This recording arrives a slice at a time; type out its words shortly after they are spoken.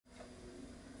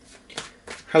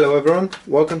Hello everyone,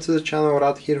 welcome to the channel.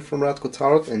 Rad here from Radko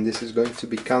Tarot, and this is going to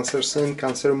be Cancer Sun,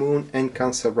 Cancer Moon and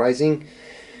Cancer Rising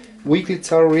weekly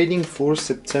tarot reading for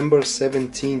September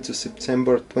 17 to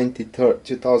September 23rd,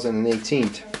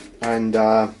 2018. And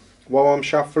while I'm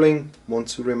shuffling, I want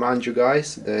to remind you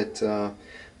guys that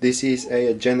this is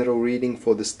a general reading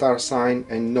for the star sign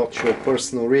and not your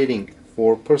personal reading.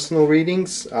 For personal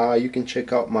readings, you can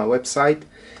check out my website,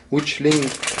 which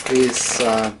link is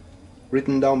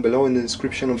written down below in the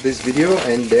description of this video,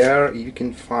 and there you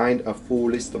can find a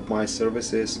full list of my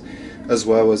services as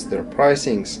well as their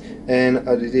pricings. And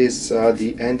it is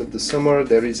the end of the summer.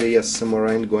 There is a summer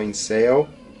end going sale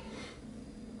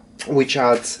which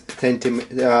adds 10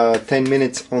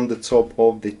 minutes on the top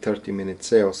of the 30-minute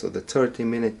sale, so the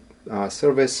 30-minute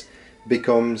service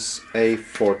becomes a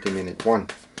 40-minute one.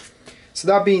 So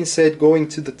that being said, going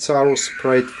to the tarot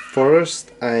spread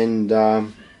first, and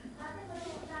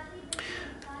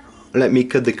let me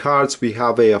cut the cards. We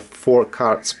have a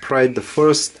 4-card spread. The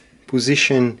first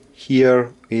position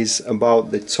here is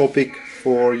about the topic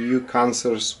for you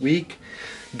Cancer's week.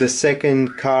 The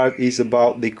second card is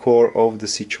about the core of the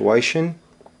situation.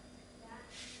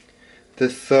 The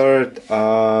third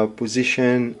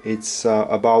position, it's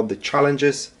about the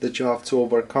challenges that you have to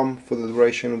overcome for the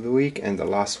duration of the week. And the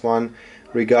last one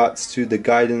regards to the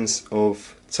guidance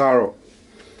of tarot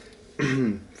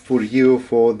for you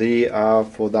for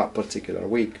that particular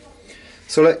week.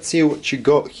 So let's see what you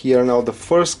got here. Now the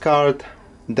first card,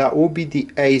 that will be the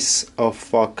Ace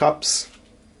of Cups,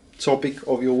 topic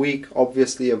of your week.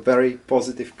 Obviously a very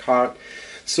positive card.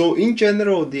 So in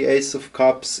general, the Ace of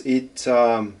Cups, it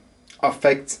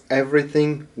affects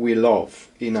everything we love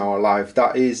in our life.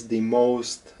 That is the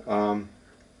most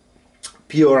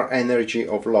pure energy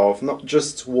of love, not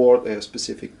just toward a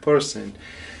specific person,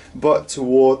 but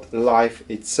toward life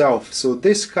itself. So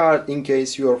this card, in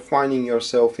case you are finding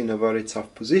yourself in a very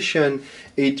tough position,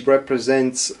 it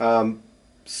represents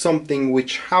something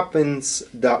which happens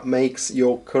that makes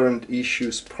your current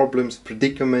issues, problems,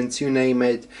 predicaments, you name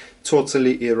it,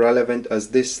 totally irrelevant,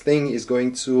 as this thing is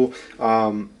going to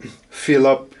fill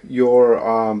up your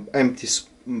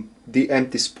the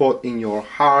empty spot in your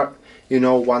heart, you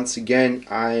know, once again,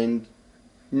 and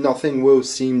nothing will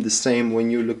seem the same when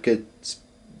you look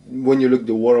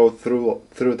the world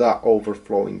through that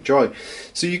overflowing joy.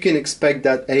 So you can expect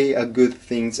that good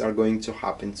things are going to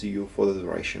happen to you for the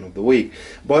duration of the week.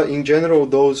 But in general,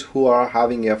 those who are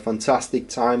having a fantastic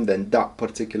time, then that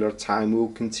particular time will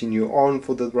continue on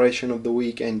for the duration of the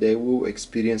week, and they will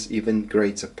experience even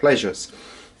greater pleasures.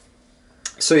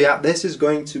 So yeah, this is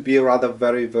going to be a rather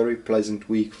very pleasant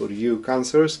week for you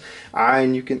Cancers,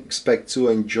 and you can expect to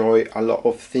enjoy a lot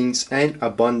of things and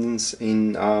abundance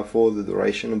in for the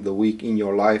duration of the week in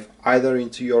your life, either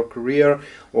into your career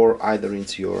or either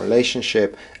into your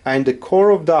relationship. And the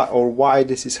core of that, or why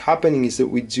this is happening, is that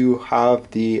we do have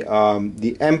the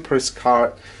Empress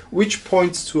card, which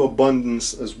points to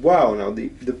abundance as well. Now the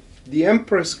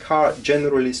Empress card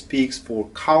generally speaks for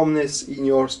calmness in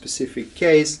your specific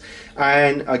case,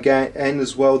 and again, and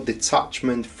as well,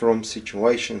 detachment from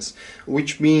situations,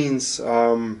 which means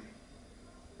that,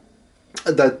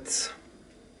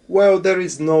 well, there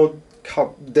is no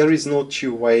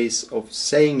two ways of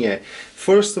saying it.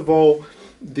 First of all,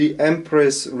 the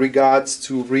Empress regards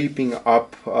to reaping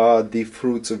up the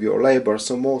fruits of your labor.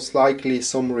 So most likely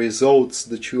some results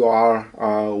that you are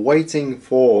waiting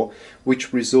for,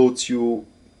 which results you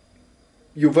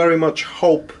very much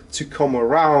hope to come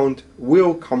around,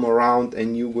 will come around,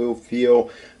 and you will feel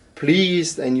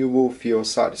pleased and you will feel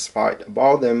satisfied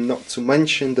about them. Not to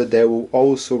mention that they will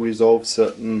also resolve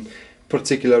certain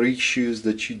particular issues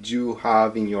that you do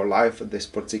have in your life at this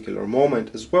particular moment.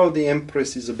 As well, the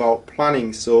Empress is about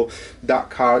planning, so that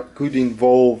card could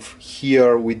involve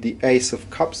here with the Ace of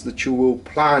Cups that you will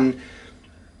plan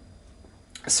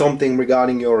something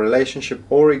regarding your relationship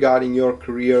or regarding your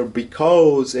career,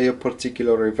 because a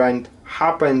particular event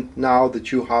happened now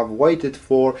that you have waited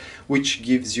for, which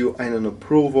gives you an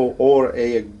approval or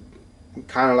a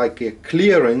kind of like a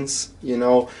clearance, you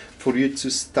know, for you to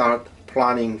start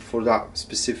planning for that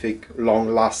specific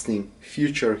long-lasting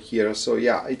future here. So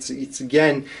yeah, it's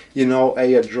again, you know,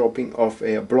 a dropping of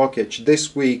a blockage.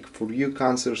 This week for you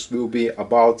Cancers will be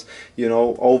about, you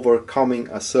know, overcoming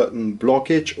a certain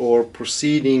blockage or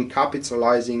proceeding,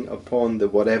 capitalizing upon the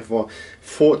whatever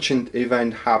fortunate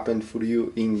event happened for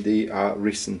you in the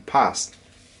recent past.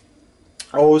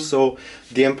 Also,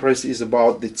 the Empress is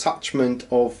about detachment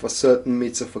of a certain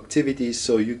midst of activities,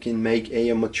 so you can make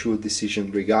a mature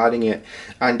decision regarding it,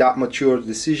 and that mature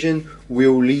decision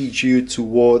will lead you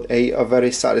toward a very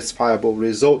satisfiable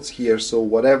results here. So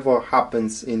whatever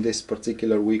happens in this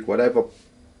particular week, whatever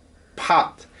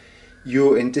path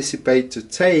you anticipate to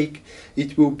take,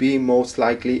 it will be most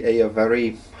likely a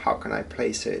very, how can I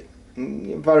place it,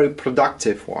 very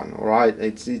productive one. All right,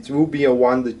 it will be a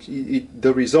one that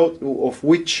the result of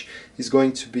which is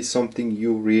going to be something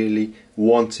you really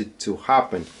wanted to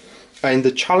happen. And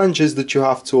the challenges that you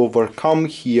have to overcome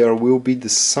here will be the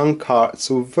Sun card,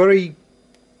 so very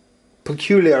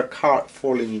peculiar card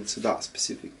falling into that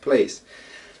specific place,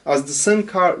 as the Sun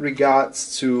card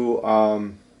regards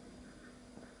to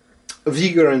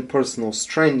vigor and personal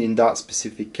strength in that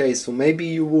specific case. So maybe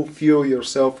you will feel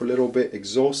yourself a little bit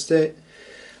exhausted,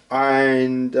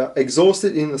 and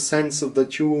exhausted in the sense of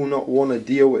that you will not want to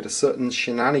deal with a certain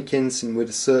shenanigans and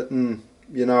with a certain,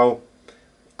 you know,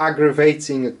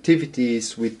 aggravating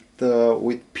activities with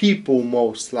people,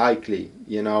 most likely,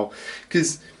 you know,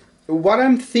 because what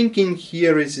I'm thinking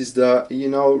here is that, you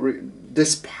know,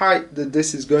 despite that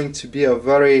this is going to be a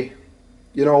very,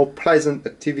 you know, pleasant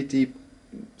activity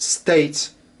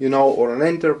state, you know, or an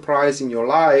enterprise in your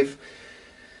life,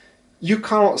 you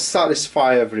cannot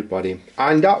satisfy everybody,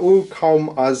 and that will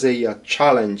come as a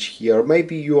challenge here.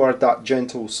 Maybe you are that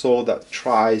gentle soul that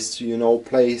tries to, you know,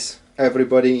 place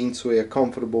everybody into a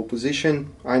comfortable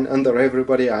position, and under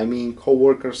everybody I mean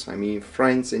co-workers, I mean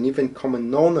friends, and even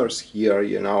common owners here,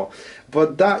 you know,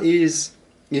 but that is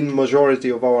in majority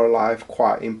of our life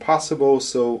quite impossible.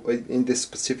 So in this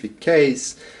specific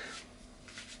case,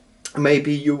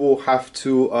 maybe you will have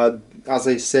to, as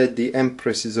I said, the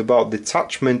Empress is about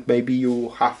detachment. Maybe you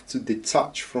will have to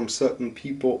detach from certain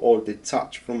people or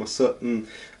detach from a certain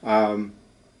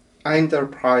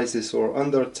enterprises or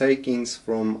undertakings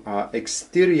from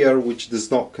exterior which does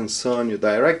not concern you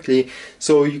directly,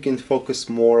 so you can focus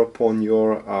more upon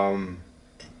your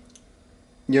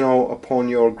you know, upon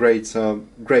your greater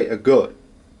good,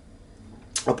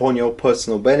 upon your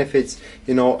personal benefits,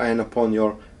 you know, and upon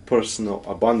your personal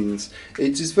abundance.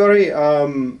 It is very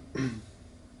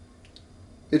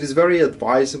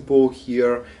advisable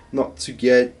here not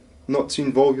to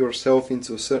involve yourself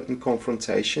into certain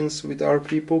confrontations with other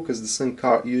people, because the Sun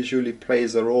card usually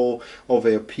plays a role of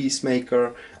a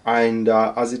peacemaker, and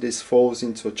as it is falls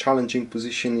into a challenging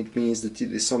position, it means that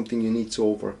it is something you need to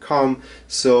overcome.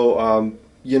 So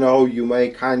you know, you may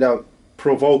kind of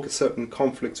provoke certain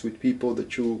conflicts with people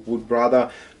that you would rather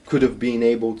could have been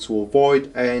able to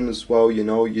avoid, and as well, you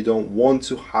know, you don't want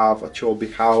to have at your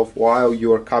behalf while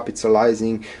you are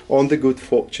capitalizing on the good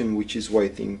fortune which is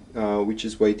waiting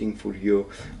for you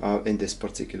in this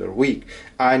particular week.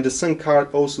 And the Sun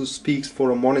card also speaks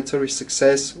for a monetary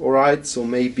success. All right, so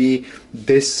maybe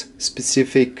this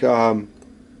specific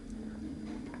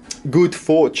good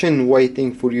fortune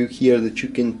waiting for you here that you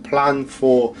can plan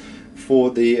for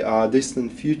the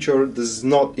distant future does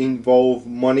not involve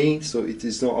money. So it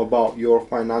is not about your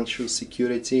financial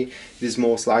security, it is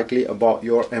most likely about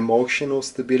your emotional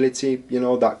stability. You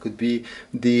know, that could be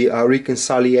the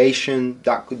reconciliation,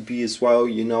 that could be as well,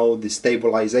 you know, the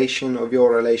stabilization of your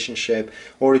relationship,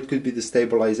 or it could be the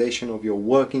stabilization of your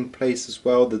working place as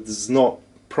well, that does not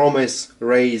promise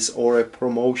raise or a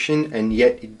promotion, and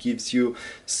yet it gives you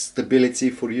stability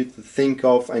for you to think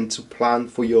of and to plan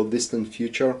for your distant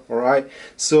future. All right,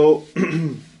 so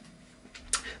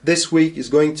this week is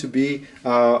going to be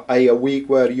a week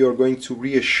where you're going to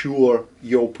reassure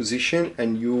your position,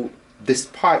 and you,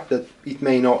 despite that it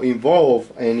may not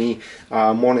involve any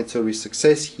monetary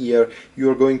success here,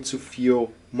 you're going to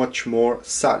feel much more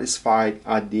satisfied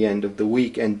at the end of the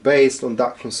week, and based on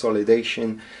that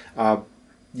consolidation,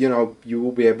 you know, you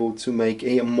will be able to make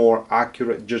a more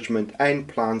accurate judgment and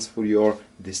plans for your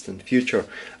distant future.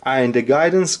 And the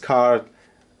guidance card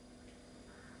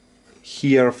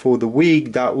here for the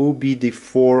week, that will be the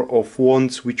Four of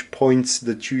Wands, which points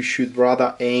that you should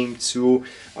rather aim to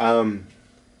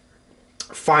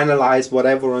finalize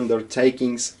whatever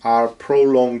undertakings are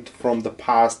prolonged from the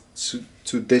past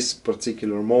to this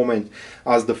particular moment,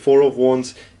 as the Four of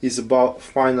Wands is about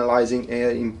finalizing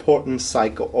an important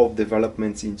cycle of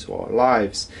developments into our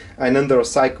lives. And under a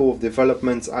cycle of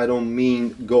developments, I don't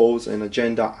mean goals and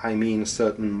agenda, I mean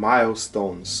certain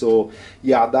milestones. So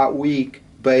yeah, that week,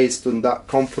 based on that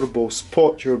comfortable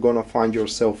spot you're gonna find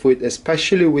yourself with,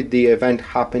 especially with the event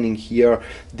happening here,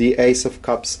 the Ace of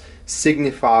Cups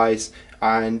signifies,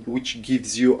 and which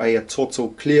gives you a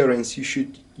total clearance.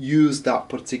 use that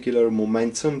particular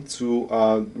momentum to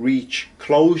reach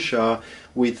closure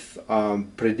with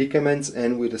predicaments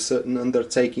and with a certain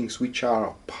undertakings which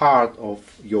are part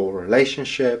of your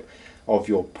relationship, of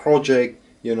your project,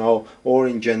 you know, or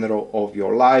in general of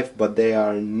your life, but they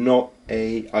are not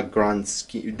a grand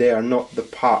scheme. They are not the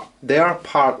part. They are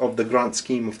part of the grand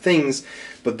scheme of things,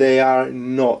 but they are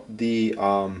not the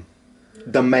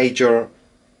major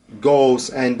goals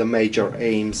and the major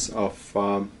aims of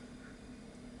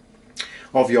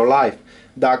your life.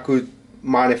 That could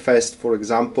manifest, for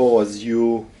example, as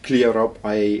you clear up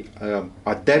a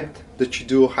debt that you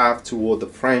do have toward a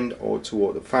friend or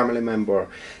toward a family member.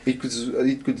 It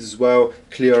could as well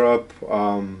clear up.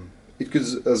 It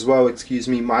could as well, excuse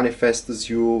me, manifest as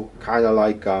you kind of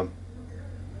like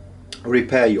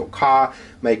repair your car,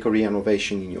 make a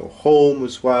renovation in your home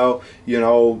as well. You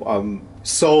know,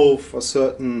 solve a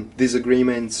certain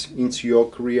disagreements into your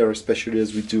career, especially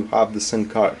as we do have the Sun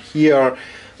card here,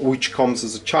 which comes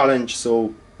as a challenge.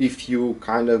 So if you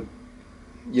kind of,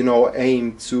 you know,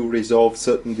 aim to resolve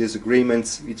certain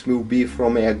disagreements, it will be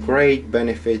from a great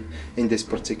benefit in this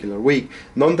particular week.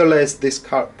 Nonetheless, this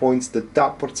card points that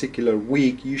that particular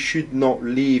week you should not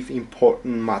leave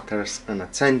important matters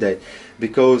unattended,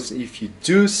 because if you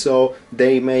do so,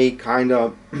 they may kind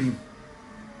of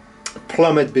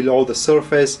plummet below the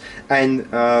surface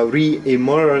and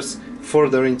re-emerge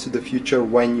further into the future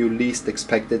when you least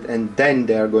expect it, and then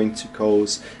they are going to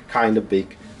cause kind of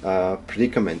big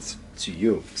predicaments to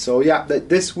you. So yeah,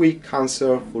 this week,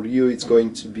 Cancer, for you it's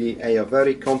going to be a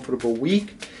very comfortable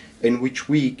week, in which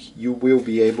week you will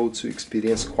be able to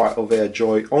experience quite of a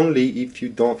joy only if you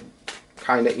don't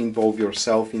kind of involve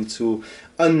yourself into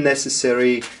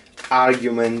unnecessary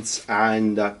arguments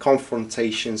and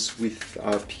confrontations with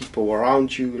people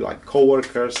around you, like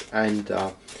co-workers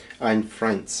and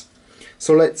friends.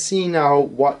 So let's see now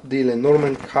what the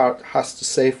Lenormand card has to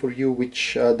say for you,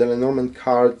 which the Lenormand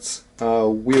cards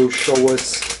will show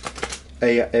us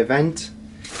a event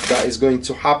that is going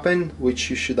to happen, which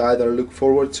you should either look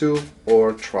forward to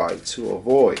or try to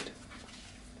avoid.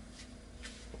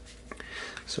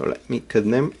 So let me cut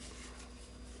them.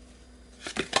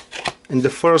 And the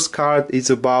first card is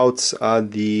about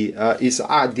the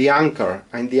anchor,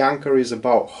 and the anchor is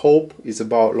about hope, is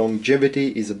about longevity,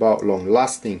 is about long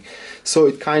lasting. So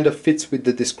it kind of fits with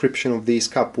the description of these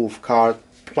couple of cards,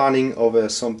 planning over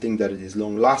something that is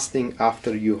long lasting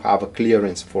after you have a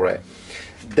clearance for it.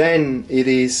 Then it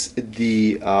is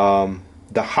the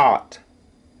heart,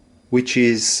 which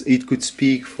is, it could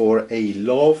speak for a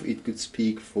love, it could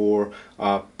speak for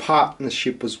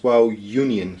partnership as well,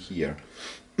 union here.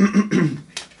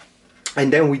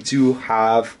 And then we do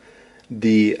have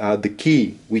the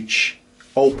key, which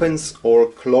opens or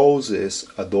closes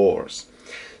doors.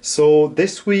 So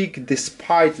this week,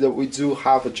 despite that we do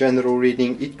have a general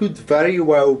reading, it could very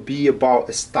well be about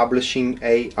establishing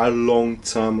a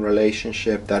long-term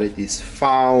relationship that it is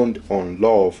found on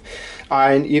love.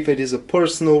 And if it is a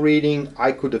personal reading,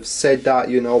 I could have said that,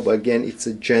 you know, but again, it's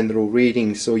a general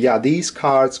reading. So yeah, these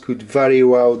cards could very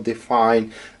well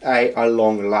define a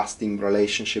long-lasting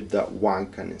relationship that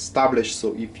one can establish.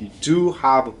 So if you do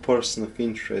have a person of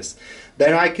interest,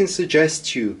 then I can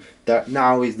suggest you that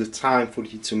now is the time for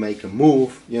you to make a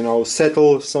move, you know,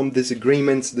 settle some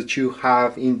disagreements that you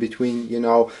have in between, you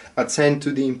know, attend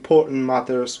to the important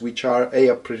matters which are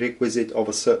a prerequisite of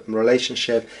a certain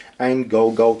relationship, and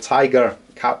go tiger,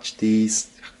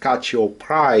 catch your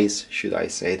prize, should I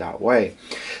say that way.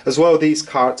 As well, these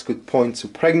cards could point to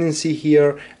pregnancy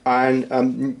here,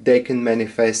 and they can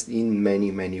manifest in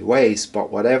many ways, but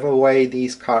whatever way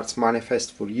these cards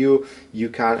manifest for you, you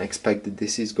can expect that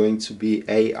this is going to be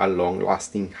a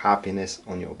long-lasting happiness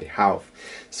on your behalf.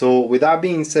 So with that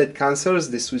being said, Cancers,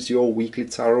 this was your weekly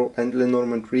tarot and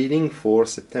Lenormand reading for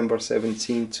September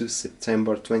 17 to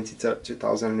September 23rd,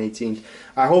 2018.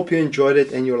 I hope you enjoyed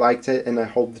it and you liked it, and I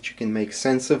hope that you can make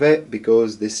sense of it,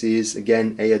 because this is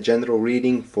again a general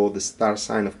reading for the star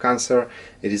sign of Cancer.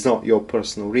 It is not your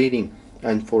personal reading.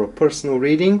 And for a personal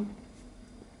reading,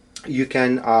 you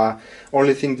can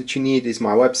only thing that you need is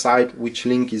my website, which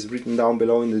link is written down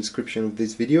below in the description of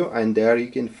this video, and there you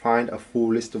can find a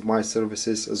full list of my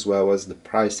services as well as the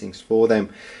pricings for them.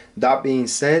 That being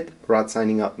said, Rad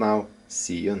signing up now.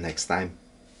 See you next time.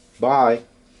 Bye.